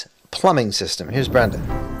RV's plumbing system. Here's Brenda.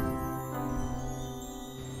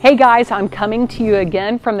 Hey guys, I'm coming to you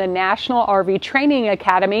again from the National RV Training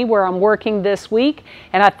Academy where I'm working this week,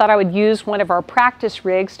 and I thought I would use one of our practice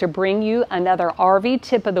rigs to bring you another RV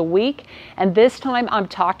tip of the week. And this time I'm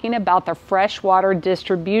talking about the freshwater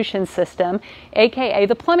distribution system, aka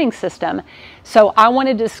the plumbing system. So I want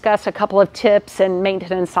to discuss a couple of tips and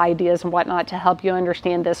maintenance ideas and whatnot to help you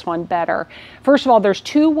understand this one better. First of all, there's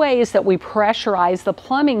two ways that we pressurize the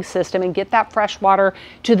plumbing system and get that fresh water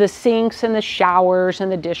to the sinks and the showers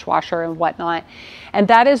and the dishwasher and whatnot. And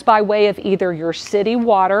that is by way of either your city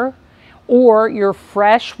water or your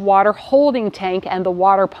fresh water holding tank and the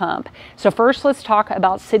water pump. So first let's talk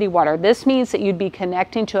about city water. This means that you'd be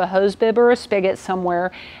connecting to a hose bib or a spigot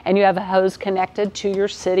somewhere, and you have a hose connected to your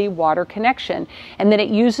city water connection. And then it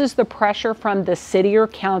uses the pressure from the city or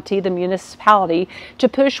county, the municipality, to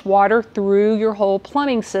push water through your whole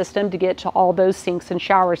plumbing system to get to all those sinks and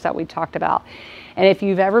showers that we talked about. And if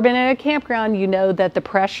you've ever been in a campground, you know that the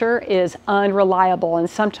pressure is unreliable and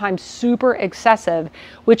sometimes super excessive,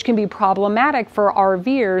 which can be problematic for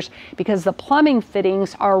RVers because the plumbing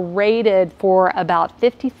fittings are rated for about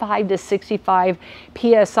 55 to 65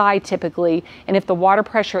 PSI typically. And if the water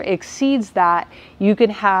pressure exceeds that, you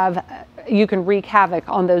can wreak havoc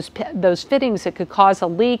on those fittings. It could cause a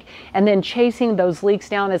leak, and then chasing those leaks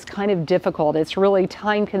down is kind of difficult. It's really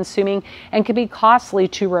time consuming and can be costly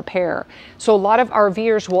to repair. So a lot of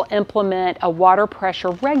RVers will implement a water pressure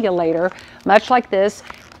regulator, much like this.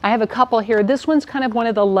 I have a couple here. This one's kind of one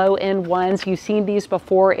of the low-end ones. You've seen these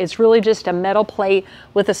before. It's really just a metal plate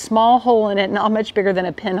with a small hole in it, not much bigger than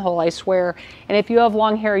a pinhole, I swear. And if you have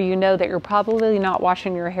long hair, you know that you're probably not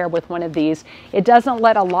washing your hair with one of these. It doesn't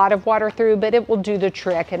let a lot of water through, but it will do the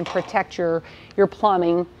trick and protect your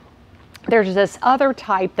plumbing. There's this other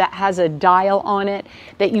type that has a dial on it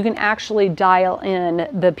that you can actually dial in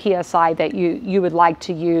the PSI that you would like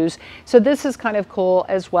to use. So this is kind of cool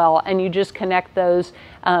as well, and you just connect those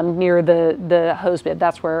near the hose bib.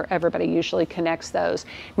 That's where everybody usually connects those.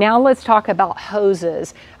 Now let's talk about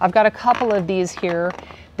hoses. I've got a couple of these here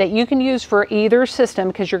that you can use for either system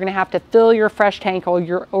because you're going to have to fill your fresh tank or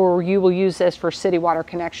you will use this for city water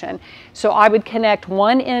connection. So I would connect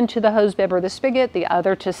one end to the hose bib or the spigot, the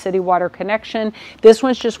other to city water connection. This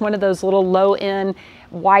one's just one of those little low end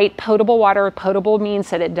white potable water. Potable means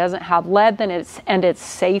that it doesn't have lead and it's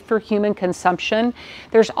safe for human consumption.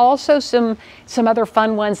 There's also some other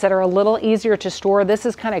fun ones that are a little easier to store. This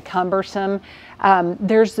is kind of cumbersome.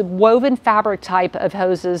 There's the woven fabric type of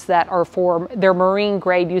hoses that are they're marine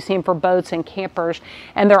grade. You see them for boats and campers,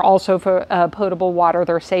 and they're also for potable water.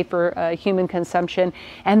 They're safe for human consumption,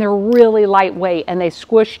 and they're really lightweight, and they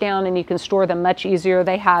squish down, and you can store them much easier.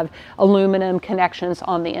 They have aluminum connections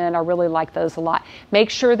on the end. I really like those a lot. Make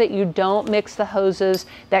sure that you don't mix the hoses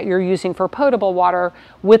that you're using for potable water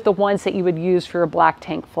with the ones that you would use for a black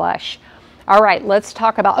tank flush. All right, let's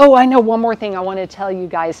talk about, oh, I know one more thing I want to tell you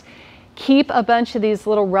guys. Keep a bunch of these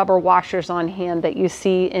little rubber washers on hand that you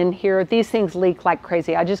see in here. These things leak like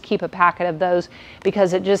crazy. I just keep a packet of those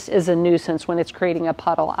because it just is a nuisance when it's creating a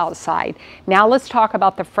puddle outside. Now let's talk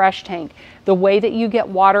about the fresh tank. The way that you get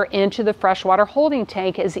water into the freshwater holding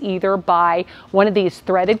tank is either by one of these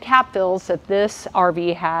threaded cap fills that this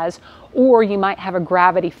RV has, or you might have a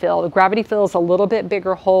gravity fill. The gravity fill is a little bit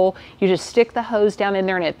bigger hole. You just stick the hose down in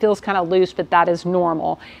there and it feels kind of loose, but that is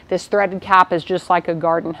normal. This threaded cap is just like a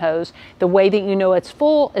garden hose. The way that you know it's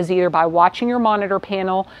full is either by watching your monitor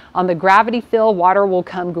panel. On the gravity fill, water will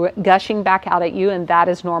come gushing back out at you, and that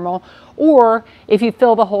is normal. Or if you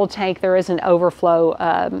fill the whole tank, there is an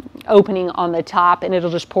overflow opening on the top, and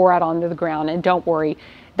it'll just pour out onto the ground. And don't worry,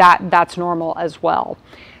 that's normal as well.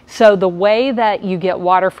 So the way that you get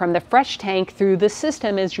water from the fresh tank through the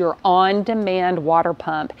system is your on-demand water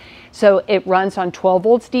pump. So it runs on 12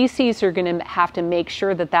 volts DC, so you're going to have to make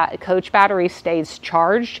sure that that coach battery stays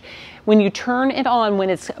charged. When you turn it on, when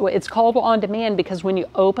it's called on demand because when you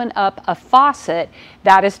open up a faucet,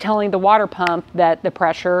 that is telling the water pump that the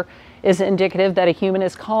pressure is indicative that a human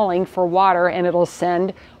is calling for water, and it'll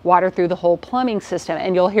send water through the whole plumbing system,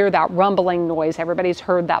 and you'll hear that rumbling noise. Everybody's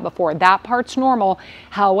heard that before. That part's normal.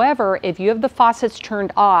 However, if you have the faucets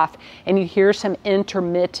turned off and you hear some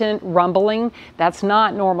intermittent rumbling, that's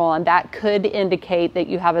not normal, and that could indicate that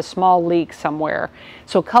you have a small leak somewhere.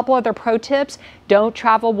 So a couple other pro tips: don't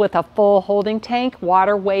travel with a full holding tank.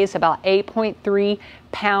 Water weighs about 8.3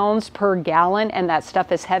 pounds per gallon, and that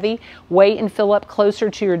stuff is heavy. Wait and fill up closer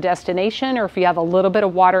to your destination, or if you have a little bit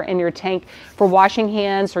of water in your tank for washing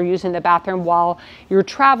hands or using the bathroom while you're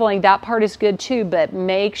traveling, that part is good too, but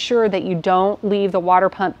make sure that you don't leave the water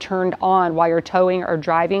pump turned on while you're towing or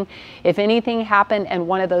driving. If anything happened and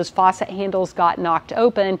one of those faucet handles got knocked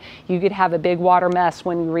open, you could have a big water mess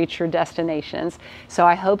when you reach your destinations. So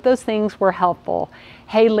I hope those things were helpful.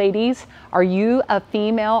 Hey ladies, are you a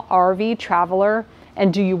female RV traveler?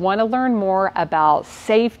 And do you want to learn more about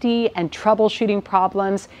safety and troubleshooting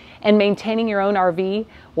problems and maintaining your own RV?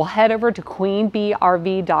 Well, head over to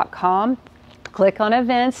queenbeerv.com, click on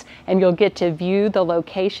events, and you'll get to view the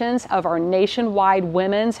locations of our nationwide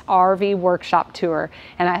women's RV workshop tour.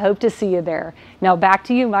 And I hope to see you there. Now back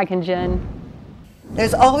to you, Mike and Jen.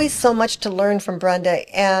 There's always so much to learn from Brenda,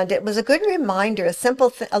 and it was a good reminder, a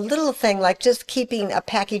little thing like just keeping a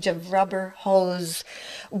package of rubber hose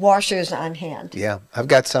washers on hand. Yeah, I've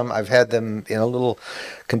got some. I've had them in a little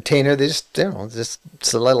container. They just,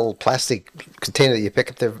 it's a little plastic container that you pick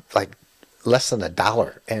up. They're like less than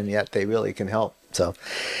 $1, and yet they really can help. So,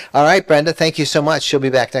 all right, Brenda, thank you so much. She'll be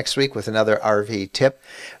back next week with another RV tip.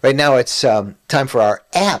 Right now, it's time for our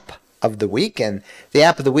app of the week, and the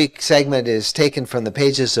app of the week segment is taken from the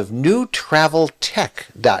pages of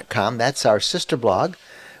newtraveltech.com. That's our sister blog,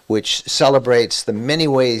 which celebrates the many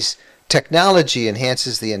ways technology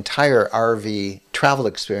enhances the entire RV travel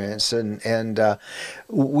experience, and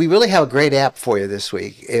we really have a great app for you this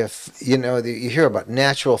week. If you hear about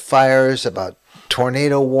natural fires, about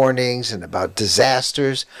tornado warnings, and about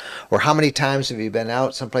disasters, or how many times have you been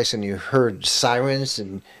out someplace and you heard sirens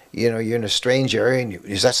and you're in a strange area, and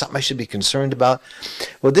is that something I should be concerned about?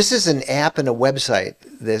 Well, this is an app and a website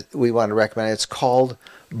that we want to recommend. It's called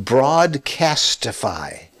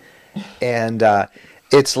Broadcastify, and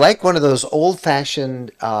it's like one of those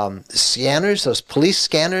old-fashioned scanners, those police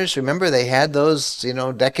scanners. Remember, they had those,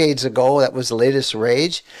 decades ago. That was the latest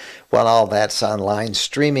rage. Well, all that's online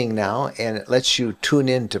streaming now, and it lets you tune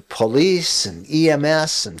in to police and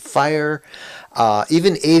EMS and fire,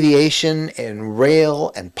 even aviation and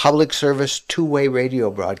rail and public service two-way radio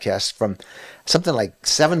broadcasts from something like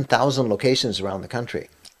 7,000 locations around the country.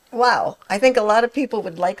 Wow, I think a lot of people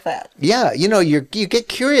would like that. Yeah, you get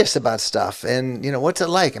curious about stuff, and what's it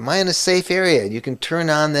like? Am I in a safe area? You can turn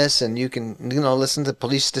on this, and you can listen to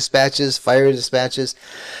police dispatches, fire dispatches.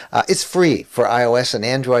 It's free for iOS and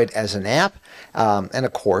Android as an app, and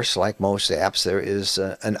of course, like most apps, there is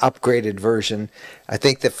an upgraded version. I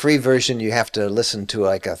think the free version you have to listen to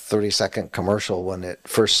like a 30-second commercial when it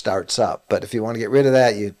first starts up. But if you want to get rid of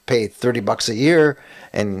that, you pay $30 a year,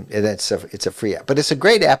 and it's a free app. But it's a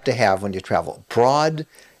great app to have when you travel.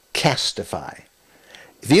 Broadcastify.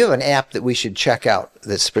 If you have an app that we should check out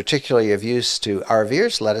that's particularly of use to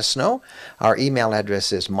RVers, let us know. Our email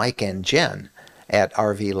address is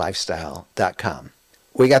mikeandjen@rvlifestyle.com.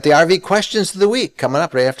 We got the RV questions of the week coming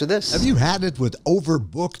up right after this. Have you had it with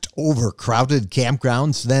overbooked, overcrowded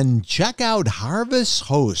campgrounds? Then check out Harvest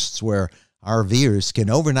Hosts, where RVers can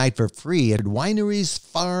overnight for free at wineries,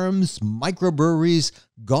 farms, microbreweries,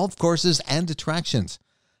 golf courses, and attractions.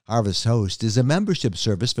 Harvest Host is a membership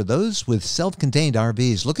service for those with self-contained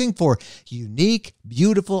RVs looking for unique,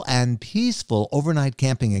 beautiful, and peaceful overnight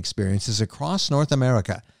camping experiences across North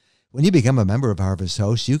America. When you become a member of Harvest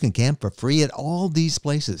Host, you can camp for free at all these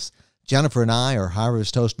places. Jennifer and I are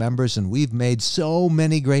Harvest Host members, and we've made so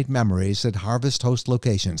many great memories at Harvest Host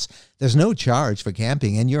locations. There's no charge for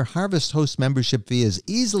camping, and your Harvest Host membership fee is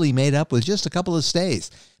easily made up with just a couple of stays.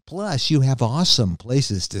 Plus, you have awesome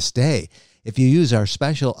places to stay. If you use our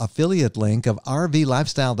special affiliate link of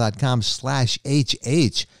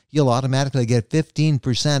rvlifestyle.com/HH, you'll automatically get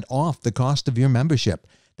 15% off the cost of your membership.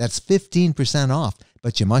 That's 15% off,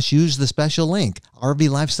 but you must use the special link,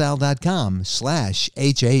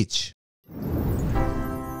 rvlifestyle.com/HH.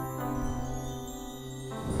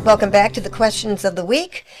 Welcome back to the questions of the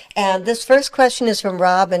week. And this first question is from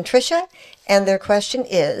Rob and Tricia. And their question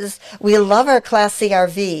is, we love our Class C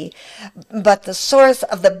RV, but the source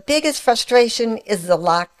of the biggest frustration is the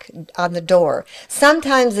lock on the door.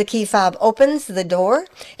 Sometimes the key fob opens the door,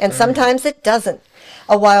 and sometimes it doesn't.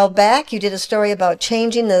 A while back, you did a story about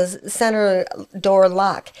changing the center door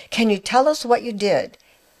lock. Can you tell us what you did?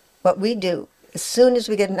 What we do as soon as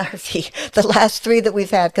we get an RV, the last 3 that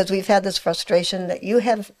we've had, because we've had this frustration that you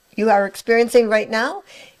are experiencing right now,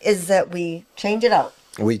 is that we change it out.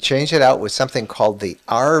 We change it out with something called the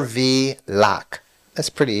RV lock. That's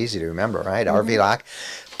pretty easy to remember, right? RV lock.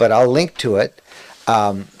 But I'll link to it.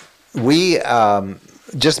 We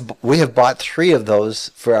have bought 3 of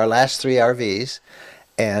those for our last 3 RVs,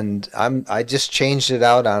 and I just changed it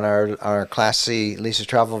out on our Class C Lisa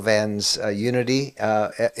Travel Vans Unity.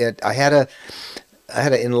 I had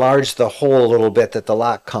to enlarge the hole a little bit that the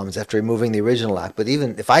lock comes after removing the original lock. But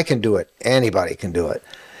even if I can do it, anybody can do it.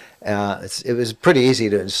 It was pretty easy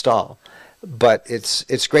to install, but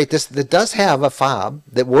it's great. It does have a fob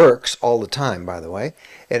that works all the time, by the way,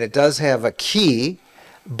 and it does have a key.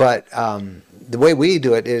 But the way we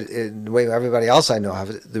do it, the way everybody else I know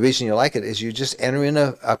have it, the reason you like it is you just enter in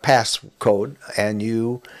a passcode and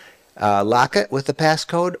you lock it with the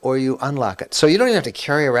passcode, or you unlock it. So you don't even have to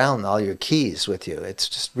carry around all your keys with you. It's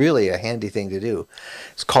just really a handy thing to do.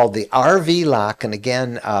 It's called the RV lock. And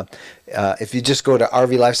again, if you just go to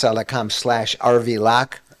rvlifestyle.com/RV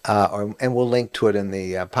lock, and we'll link to it in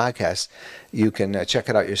the podcast, you can check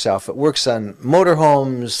it out yourself. It works on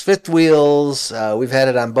motorhomes, fifth wheels. We've had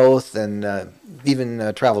it on both, and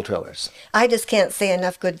even travel trailers. I just can't say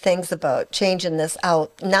enough good things about changing this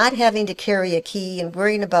out. Not having to carry a key and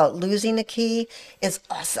worrying about losing a key is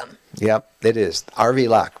awesome. Yep, it is. RV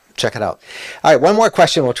lock. Check it out. All right, one more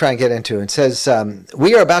question we'll try and get into. It says,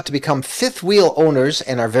 we are about to become fifth wheel owners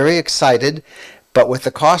and are very excited. But with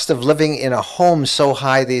the cost of living in a home so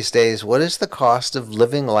high these days, what is the cost of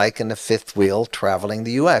living like in a fifth wheel traveling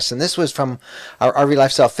the U.S.? And this was from our RV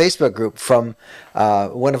Lifestyle Facebook group from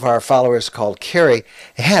one of our followers called Carrie.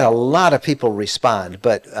 It had a lot of people respond,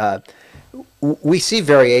 but we see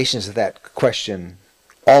variations of that question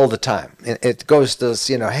all the time. It goes to,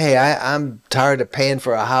 hey, I'm tired of paying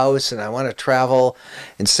for a house and I want to travel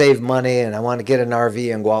and save money and I want to get an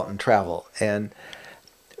RV and go out and travel. And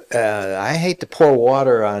I hate to pour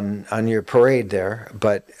water on your parade there,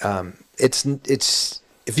 but it's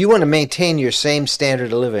if you want to maintain your same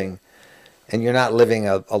standard of living, and you're not living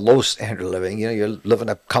a low standard of living, you're living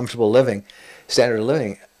a comfortable living standard of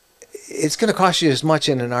living, it's going to cost you as much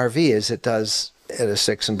in an RV as it does at a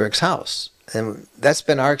sticks and bricks house. And that's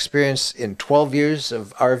been our experience in 12 years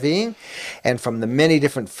of RVing, and from the many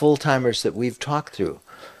different full-timers that we've talked to.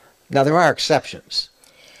 Now, there are exceptions.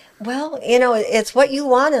 Well, it's what you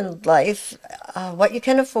want in life, what you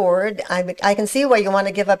can afford. I can see why you want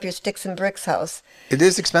to give up your sticks and bricks house. It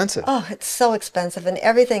is expensive. Oh, it's so expensive, and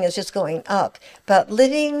everything is just going up. But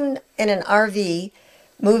living in an RV,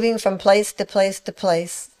 moving from place to place to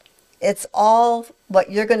place, it's all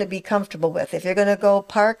what you're going to be comfortable with. If you're going to go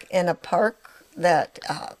park in a park that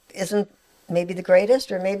isn't maybe the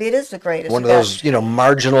greatest, or maybe it is the greatest. One of those,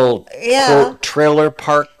 marginal quote, trailer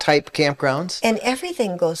park type campgrounds. And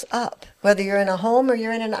everything goes up. Whether you're in a home or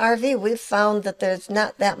you're in an RV, we've found that there's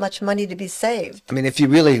not that much money to be saved. I mean, if you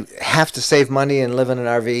really have to save money and live in an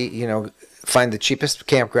RV, find the cheapest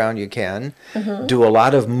campground you can. Mm-hmm. Do a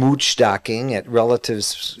lot of mooch docking at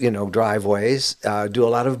relatives', driveways. Do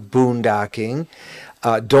a lot of boondocking.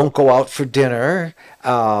 Don't go out for dinner.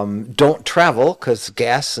 Don't travel because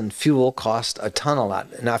gas and fuel cost a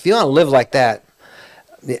lot. Now, if you want to live like that,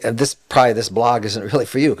 this blog isn't really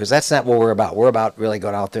for you, because that's not what we're about. We're about really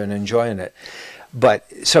going out there and enjoying it. But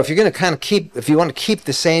so if you're going to if you want to keep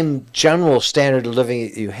the same general standard of living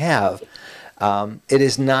that you have, it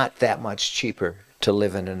is not that much cheaper to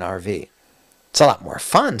live in an RV. It's a lot more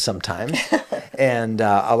fun sometimes, and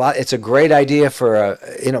it's a great idea for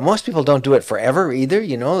most people don't do it forever either.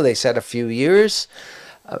 They said a few years.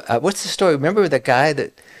 What's the story? Remember the guy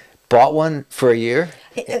that bought one for a year?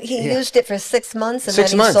 He used it for 6 months, and then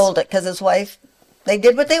he sold it because his wife. They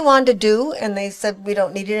did what they wanted to do, and they said, we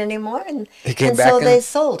don't need it anymore, and so they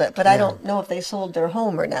sold it. But I don't know if they sold their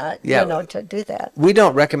home or not, to do that. We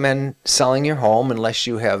don't recommend selling your home unless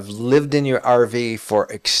you have lived in your RV for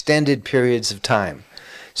extended periods of time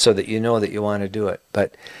so that you know that you want to do it.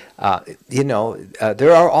 But,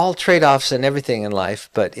 there are all trade-offs and everything in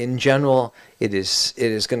life, but in general, it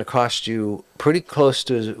is going to cost you pretty close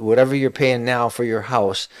to whatever you're paying now for your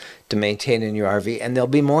house to maintain in your RV, and there'll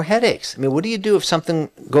be more headaches. I mean, what do you do if something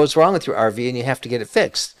goes wrong with your RV and you have to get it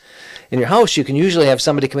fixed? in your house, you can usually have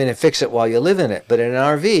somebody come in and fix it while you live in it. But in an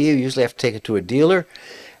RV, you usually have to take it to a dealer,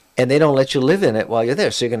 and they don't let you live in it while you're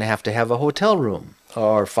there. So you're going to have a hotel room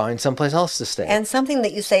or find someplace else to stay. And something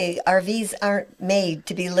that you say, RVs aren't made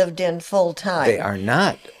to be lived in full time. They are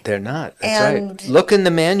not. They're not. That's right. Look in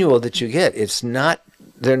the manual that you get. It's not.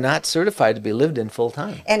 They're not certified to be lived in full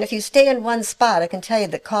time. And if you stay in one spot, I can tell you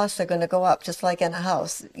that costs are going to go up, just like in a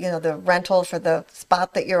house. You know, the rental for the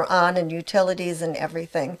spot that you're on and utilities and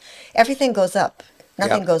everything. Everything goes up.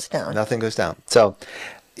 Nothing goes down. Nothing goes down. So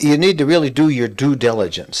you need to really do your due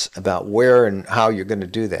diligence about where and how you're going to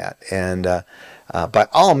do that. And by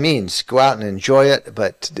all means, go out and enjoy it,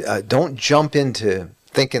 but don't jump into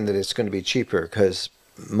thinking that it's going to be cheaper, because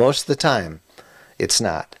most of the time it's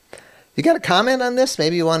not. You got a comment on this?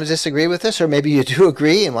 Maybe you want to disagree with us, or maybe you do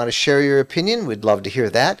agree and want to share your opinion. We'd love to hear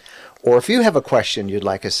that. Or if you have a question you'd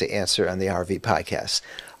like us to answer on the RV podcast,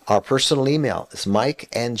 our personal email is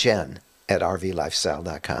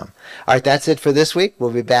mikeandjen@rvlifestyle.com. All right, that's it for this week. We'll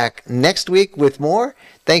be back next week with more.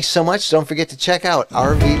 Thanks so much. Don't forget to check out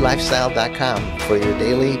rvlifestyle.com for your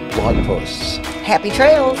daily blog posts. Happy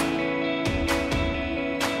trails.